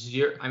have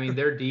zero. I mean,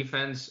 their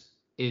defense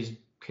is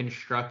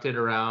constructed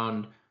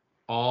around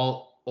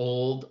all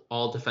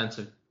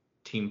defensive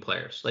team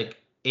players, like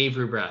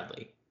Avery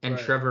Bradley and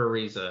Trevor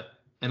Ariza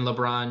and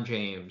LeBron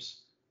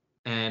James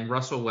and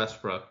Russell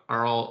Westbrook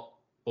are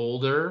all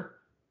older,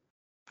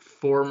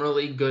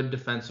 formerly good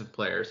defensive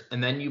players.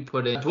 And then you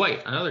put in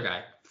Dwight, another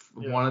guy,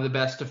 one of the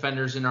best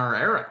defenders in our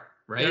era,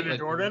 right?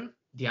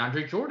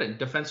 DeAndre Jordan,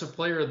 Defensive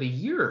Player of the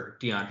Year,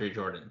 DeAndre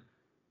Jordan.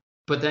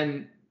 But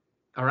then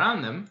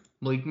around them,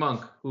 Malik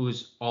Monk,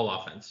 who's all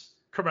offense.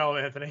 Carmelo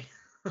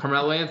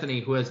Anthony,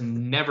 who has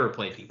never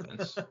played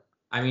defense.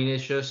 I mean,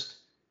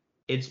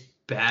 it's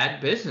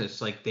bad business.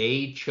 Like,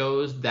 they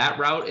chose that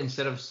route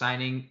instead of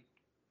signing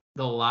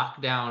the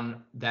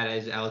lockdown that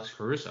is Alex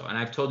Caruso. And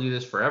I've told you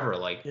this forever.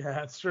 Like, yeah,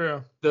 that's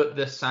true.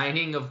 The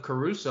signing of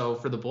Caruso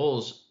for the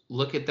Bulls,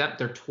 look at that.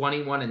 They're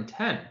 21-10.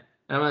 And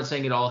I'm not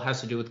saying it all has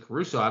to do with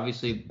Caruso.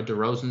 Obviously,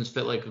 DeRozan's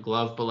fit like a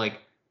glove, but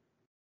like,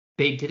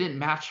 they didn't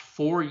match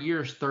 4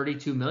 years,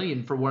 $32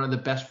 million for one of the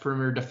best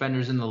perimeter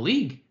defenders in the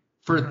league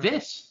for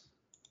this.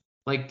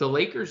 Like, the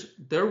Lakers,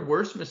 their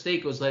worst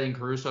mistake was letting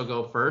Caruso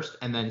go first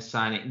and then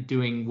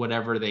doing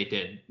whatever they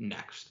did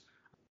next.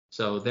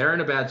 So they're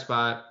in a bad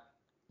spot.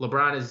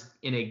 LeBron is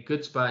in a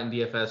good spot in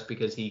DFS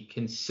because he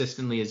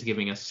consistently is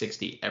giving us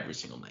 60 every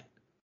single night.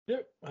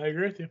 Yep, I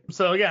agree with you.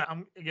 So again,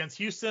 I'm against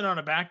Houston on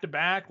a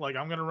back-to-back. Like,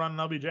 I'm gonna run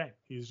an LBJ.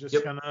 He's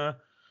just gonna,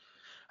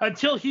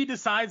 until he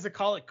decides to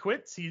call it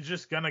quits, he's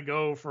just gonna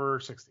go for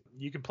 60.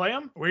 You can play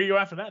him. Where do you go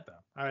after that, though?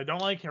 I don't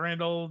like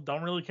Randall.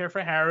 Don't really care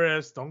for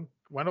Harris. Don't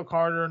Wendell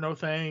Carter. No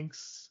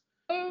thanks.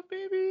 Oh,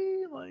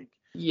 baby, like.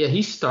 Yeah,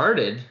 he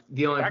started.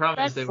 The only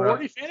problem is they were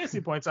 40 fantasy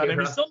points on him.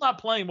 He's still not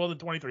playing more than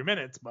 23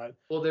 minutes, but.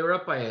 Well, they were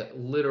up by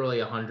literally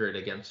 100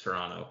 against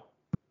Toronto.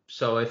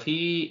 So if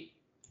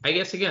I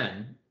guess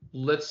again,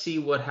 let's see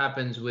what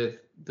happens with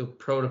the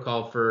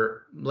protocol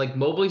for, like,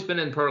 Mobley's been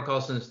in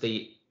protocol since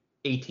the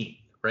 18th,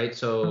 right?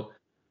 So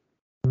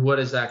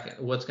what's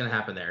going to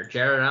happen there?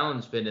 Jared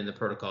Allen's been in the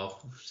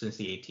protocol since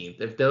the 18th.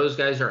 If those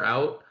guys are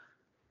out,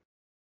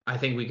 I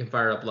think we can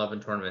fire up Love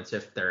in tournaments.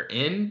 If they're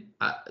in,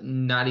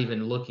 not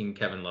even looking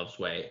Kevin Love's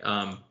way.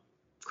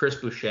 Chris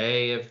Boucher,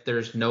 if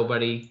there's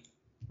nobody,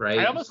 right?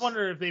 I almost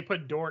wonder if they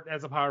put Dort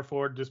as a power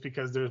forward just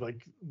because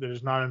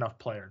there's not enough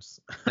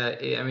players.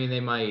 I mean, they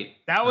might.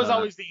 That was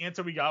always the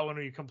answer we got when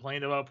we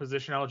complained about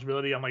position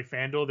eligibility on like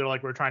FanDuel. They're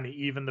like, we're trying to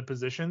even the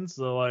positions,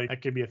 so like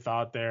that could be a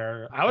thought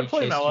there. I would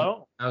play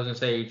Melo. I was gonna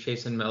say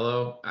chasing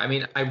Melo. I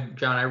mean,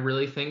 John, I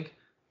really think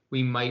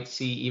we might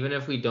see, even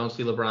if we don't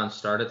see LeBron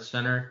start at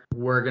center,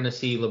 we're going to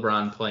see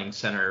LeBron playing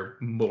center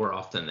more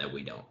often than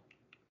we don't.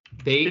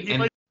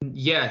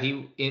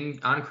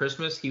 On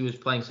Christmas, he was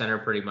playing center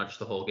pretty much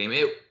the whole game.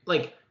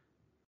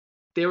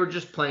 They were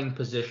just playing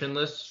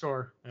positionless.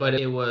 Sure. Yeah. But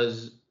it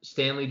was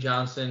Stanley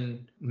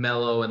Johnson,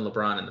 Melo, and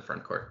LeBron in the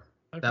front court.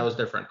 Okay. That was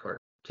their front court.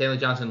 Stanley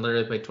Johnson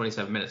literally played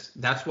 27 minutes.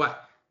 That's why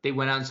they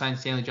went out and signed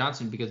Stanley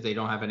Johnson, because they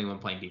don't have anyone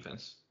playing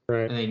defense.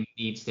 Right. And they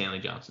need Stanley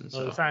Johnson.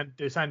 So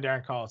they signed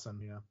Darren Collison,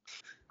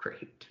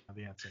 Great.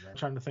 The answer there. I'm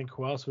trying to think,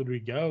 who else would we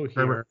go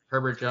here?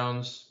 Herbert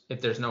Jones, if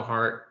there's no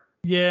Hart.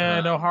 Yeah,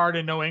 no Hart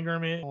and no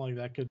Ingram. Like,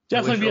 that could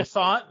definitely be a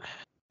thought.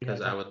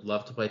 Because I would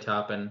love to play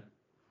Toppin.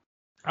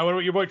 What about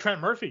your boy Trent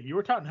Murphy? You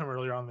were touting him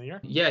earlier on in the year.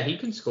 Yeah, he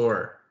can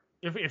score.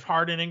 If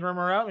Hart and Ingram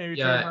are out, maybe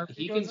Trent Murphy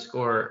he can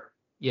score.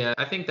 Yeah,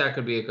 I think that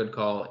could be a good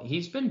call.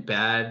 He's been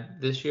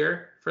bad this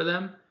year for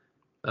them.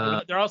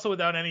 They're also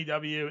without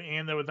NEW,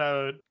 and they're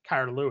without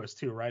Kyra Lewis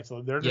too, right?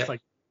 So they're just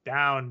like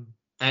down.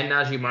 And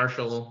Najee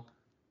Marshall.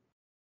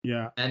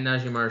 Yeah. And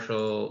Najee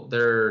Marshall,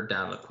 they're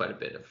down with quite a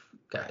bit of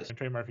guys. And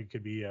Trey Murphy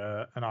could be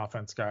an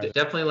offense guy.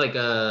 Definitely like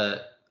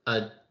a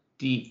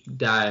deep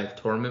dive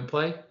tournament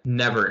play.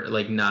 Never,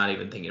 not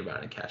even thinking about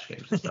it in cash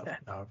games and stuff.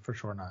 No, for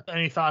sure not.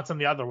 Any thoughts on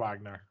the other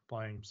Wagner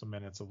playing some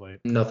minutes of late?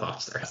 No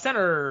thoughts there.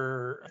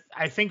 Center,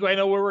 I think I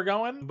know where we're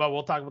going, but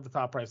we'll talk about the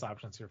top price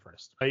options here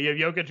first. You have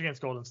Jokic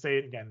against Golden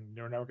State. Again,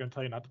 we're never going to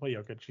tell you not to play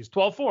Jokic. He's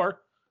 12-4.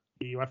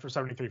 He went for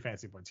 73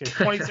 fantasy points. He had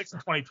 26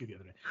 and 22 the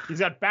other day. He's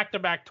got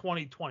back-to-back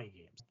 20-20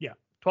 games. Yeah,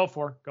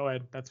 12-4. Go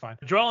ahead. That's fine.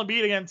 Joel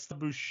Embiid against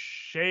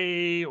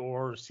Boucher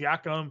or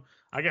Siakam.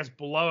 I guess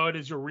blowout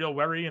is your real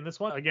worry in this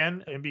one.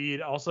 Again,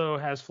 Embiid also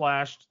has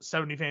flashed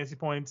 70 fantasy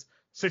points,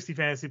 60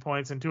 fantasy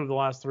points in 2 of the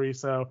last 3.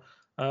 So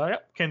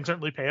can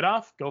certainly pay it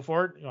off. Go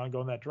for it. You want to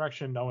go in that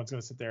direction. No one's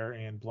going to sit there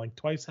and blink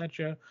twice at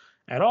you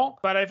at all.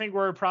 But I think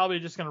we're probably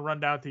just going to run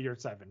down to year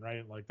 7,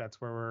 right? Like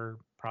that's where we're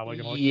probably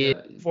going to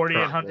look at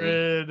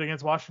 4,800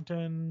 against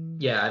Washington.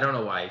 Yeah, I don't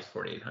know why he's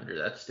 4,800.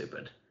 That's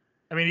stupid.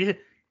 I mean,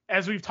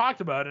 as we've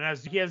talked about, and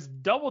as he has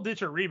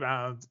double-digit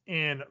rebounds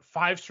in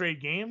 5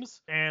 straight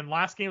games, and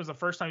last game was the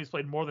first time he's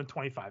played more than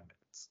 25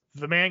 minutes.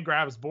 The man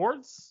grabs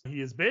boards.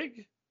 He is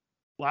big.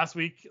 Last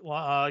week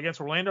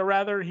against Orlando,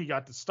 he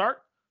got to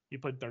start. He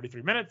played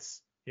 33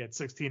 minutes. He had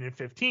 16 and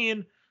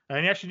 15.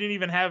 And he actually didn't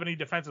even have any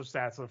defensive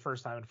stats for the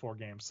first time in 4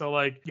 games. So,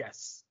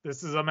 yes,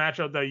 this is a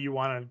matchup that you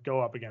want to go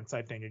up against,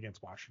 I think,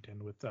 against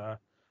Washington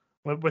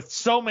with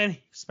so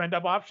many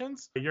spend-up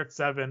options. Yurt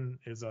 7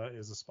 is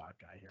a spot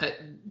guy here.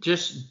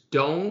 Just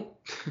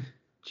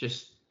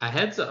a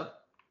heads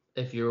up,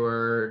 if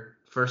you're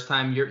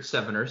first-time Yurt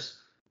 7ers,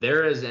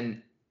 there is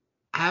an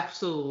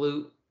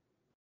absolute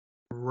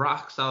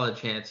rock-solid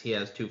chance he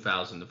has 2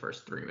 fouls in the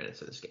first 3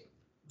 minutes of this game.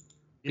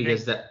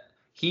 Because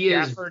he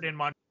is.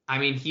 I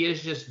mean, he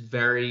is just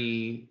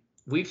very.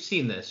 We've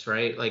seen this,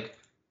 right? Like,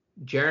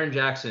 Jaren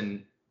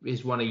Jackson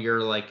is one of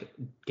your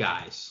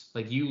guys.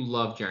 Like, you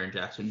love Jaren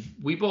Jackson.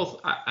 We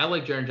both. I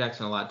like Jaren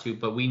Jackson a lot too,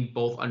 but we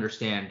both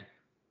understand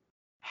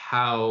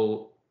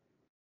how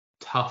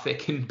tough it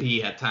can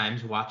be at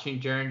times watching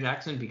Jaren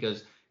Jackson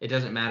because it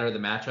doesn't matter the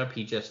matchup.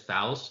 He just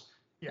fouls.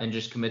 Yeah. And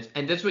just commits,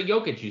 and that's what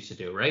Jokic used to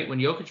do, right? When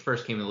Jokic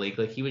first came in the league,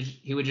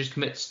 he would just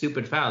commit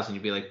stupid fouls, and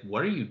you'd be like,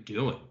 "What are you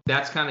doing?"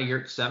 That's kind of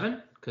Yurt 7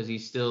 because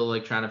he's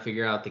still trying to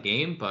figure out the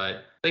game,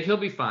 but he'll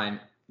be fine.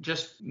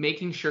 Just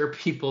making sure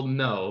people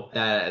know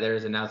that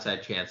there's an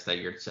outside chance that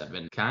Yurt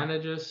 7 kind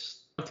of just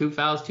 2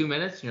 fouls, 2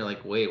 minutes, and you're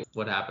like, "Wait,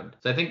 what happened?"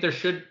 So I think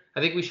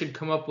we should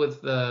come up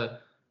with a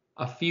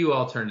few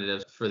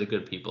alternatives for the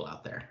good people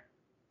out there.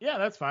 Yeah,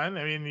 that's fine.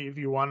 I mean, if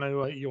you want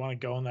to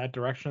go in that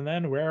direction,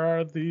 then where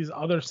are these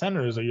other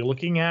centers? Are you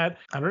looking at?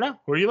 I don't know.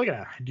 Who are you looking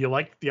at? Do you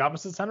like the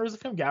opposite centers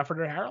of him, Gafford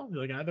or Harrell? Do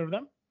you like either of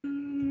them?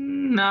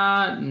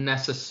 Not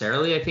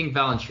necessarily. I think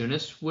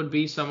Valanciunas would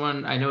be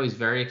someone. I know he's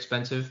very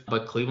expensive,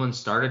 but Cleveland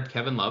started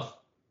Kevin Love,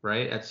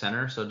 right, at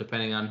center. So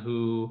depending on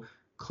who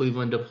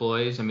Cleveland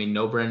deploys, I mean,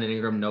 no Brandon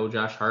Ingram, no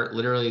Josh Hart,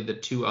 literally the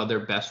 2 other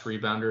best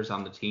rebounders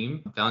on the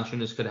team.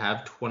 Valanciunas could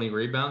have 20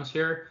 rebounds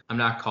here. I'm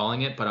not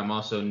calling it, but I'm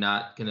also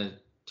not going to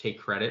take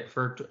credit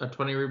for a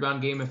 20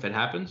 rebound game if it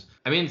happens.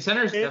 I mean,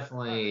 center's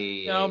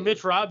definitely.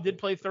 Mitch Robb did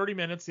play 30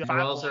 minutes.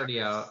 Noel's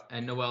already out,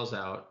 and Noel's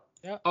out.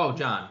 Yeah. Oh,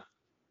 John.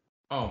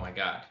 Oh my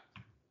God.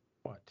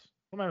 What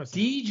am I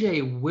missing?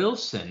 DJ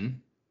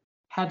Wilson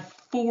had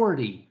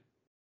 40.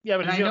 Yeah,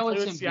 but I know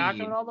it's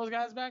Siakam and all those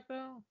guys back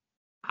though.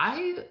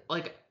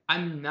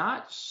 I'm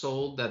not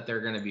sold that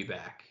they're gonna be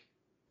back.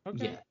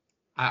 Okay. Yet.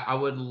 I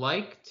would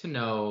like to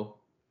know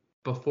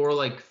before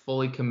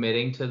fully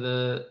committing to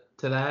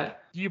that.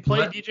 Do you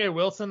play DJ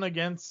Wilson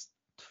against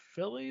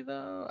Philly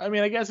though? I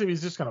mean, I guess if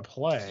he's just gonna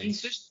play.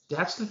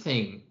 That's the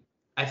thing.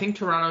 I think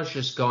Toronto's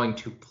just going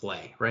to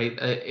play, right?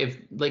 If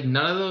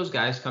none of those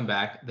guys come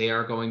back, they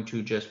are going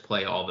to just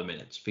play all the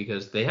minutes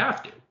because they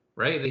have to,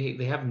 right?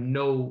 They have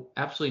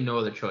absolutely no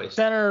other choice.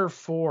 Center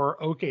for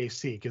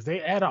OKC because they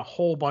had a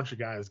whole bunch of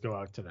guys go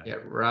out today. Yeah,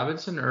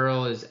 Robinson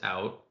Earl is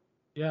out.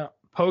 Yeah,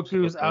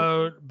 Poku's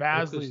out.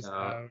 Basley's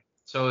out.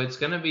 So it's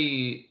gonna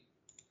be.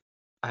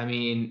 I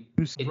mean,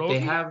 they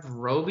have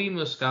Roby,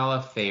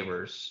 Muscala,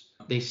 Favors.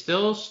 They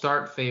still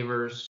start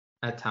Favors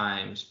at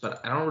times,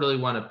 but I don't really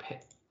want to pay.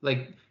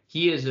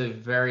 He is a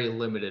very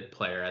limited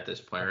player at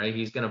this point, right?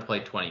 He's going to play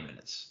 20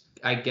 minutes.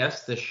 I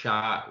guess the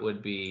shot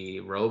would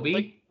be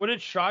Roby. Would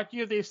it shock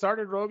you if they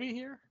started Roby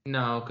here?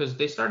 No, because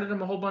they started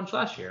him a whole bunch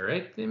last year,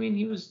 right? I mean,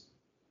 he was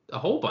a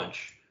whole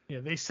bunch.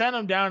 Yeah, they sent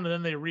him down and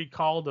then they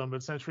recalled him,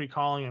 but since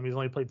recalling him, he's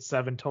only played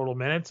 7 total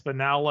minutes. But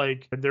now,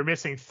 they're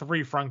missing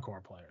 3 front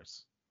court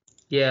players.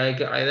 Yeah,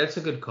 that's a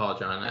good call,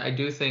 John. I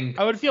do think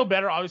I would feel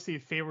better, obviously,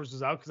 if Favors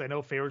was out because I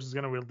know Favors is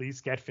going to at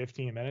least get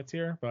 15 minutes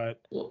here. But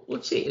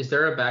let's see. Is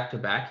there a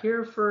back-to-back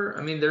here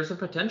there's a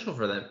potential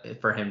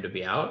for him to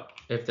be out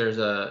if there's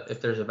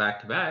a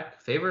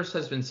back-to-back. Favors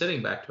has been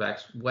sitting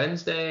back-to-backs.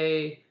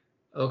 Wednesday,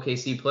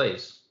 OKC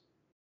plays,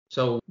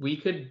 so we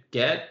could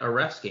get a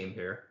rest game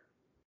here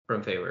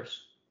from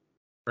Favors,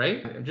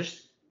 right? Who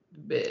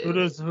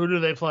do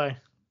they play?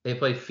 They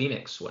play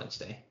Phoenix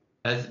Wednesday.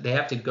 They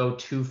have to go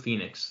to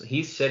Phoenix.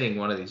 He's sitting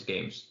one of these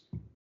games.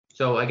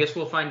 So I guess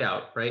we'll find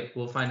out, right?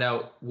 We'll find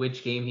out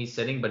which game he's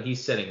sitting, but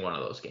he's sitting one of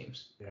those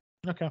games. Yeah.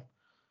 Okay.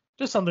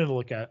 Just something to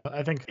look at.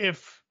 I think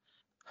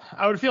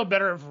I would feel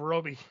better if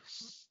Roby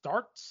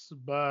starts,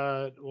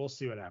 but we'll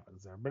see what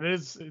happens there. But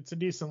it's a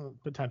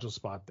decent potential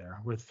spot there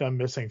with them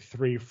missing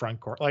 3 front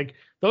court.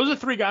 Those are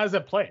 3 guys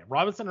that play.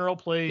 Robinson Earl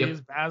plays,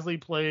 yep. Basley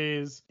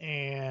plays,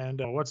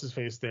 and what's his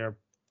face there?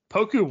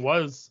 Poku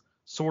was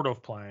sort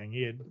of playing.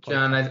 He had played.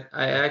 John,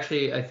 I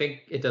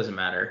think it doesn't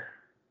matter.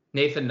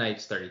 Nathan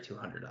Knight's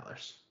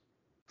 $3,200.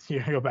 You're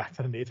gonna go back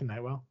to the Nathan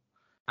Knight well?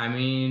 I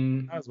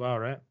mean, as well,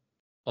 right?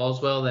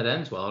 All's well that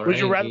ends well, right? Would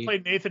you rather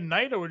play Nathan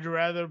Knight or would you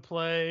rather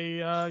play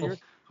your?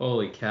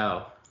 Holy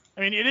cow!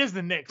 I mean, it is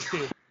the Knicks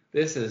too.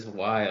 This is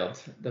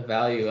wild. The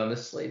value on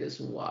this slate is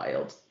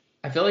wild.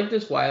 I feel like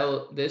this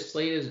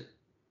slate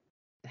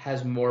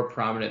has more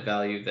prominent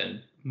value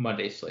than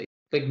Monday's slate.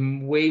 Like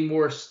way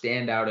more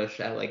standoutish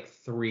at like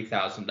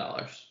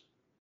 $3,000.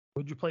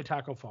 Would you play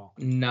Taco Fall?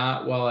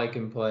 Not while I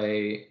can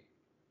play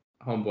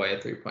Homeboy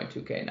at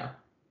 3.2K now.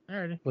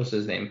 Alrighty. What's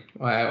his name?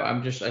 I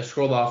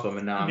scrolled off him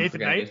and now I'm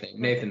forgetting his name.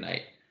 Nathan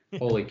Knight.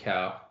 Holy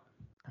cow.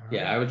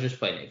 Yeah, I would just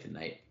play Nathan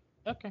Knight.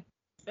 Okay,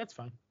 that's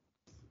fine.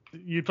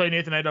 You play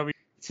Nathan Knight over.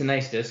 It's a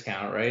nice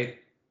discount, right?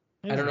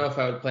 I don't know if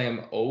I would play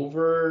him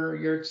over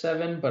Yurk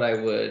 7, but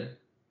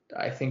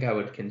I think I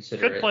would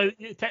consider it.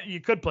 You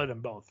could play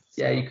them both.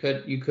 So. Yeah, you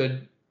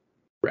could.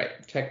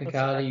 Right.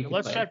 Technicality.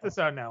 Let's check this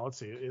out now. Let's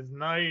see. Is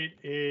Knight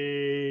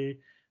a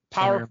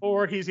power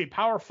forward? He's a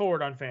power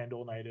forward on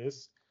FanDuel. Knight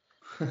is.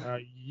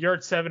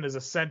 Yurt 7 is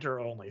a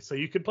center only, so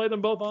you could play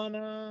them both on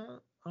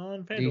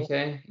FanDuel.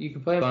 Okay, you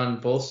can play them on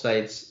both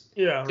sites.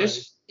 Yeah.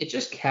 It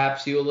just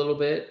caps you a little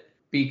bit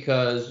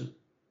because,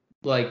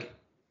 like,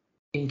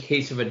 in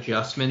case of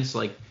adjustments,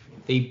 like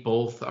they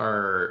both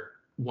are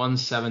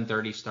one's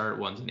 7:30 start,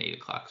 one's an 8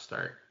 o'clock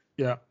start.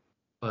 Yeah.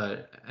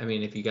 But I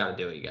mean, if you got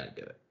to do it, you got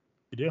to do it.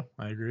 You do.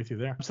 I agree with you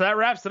there. So that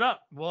wraps it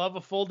up. We'll have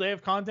a full day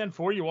of content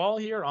for you all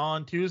here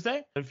on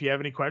Tuesday. If you have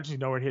any questions, you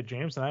know where to hit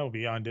James and I will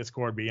be on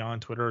Discord, be on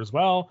Twitter as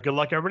well. Good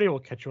luck, everybody. We'll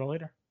catch you all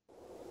later.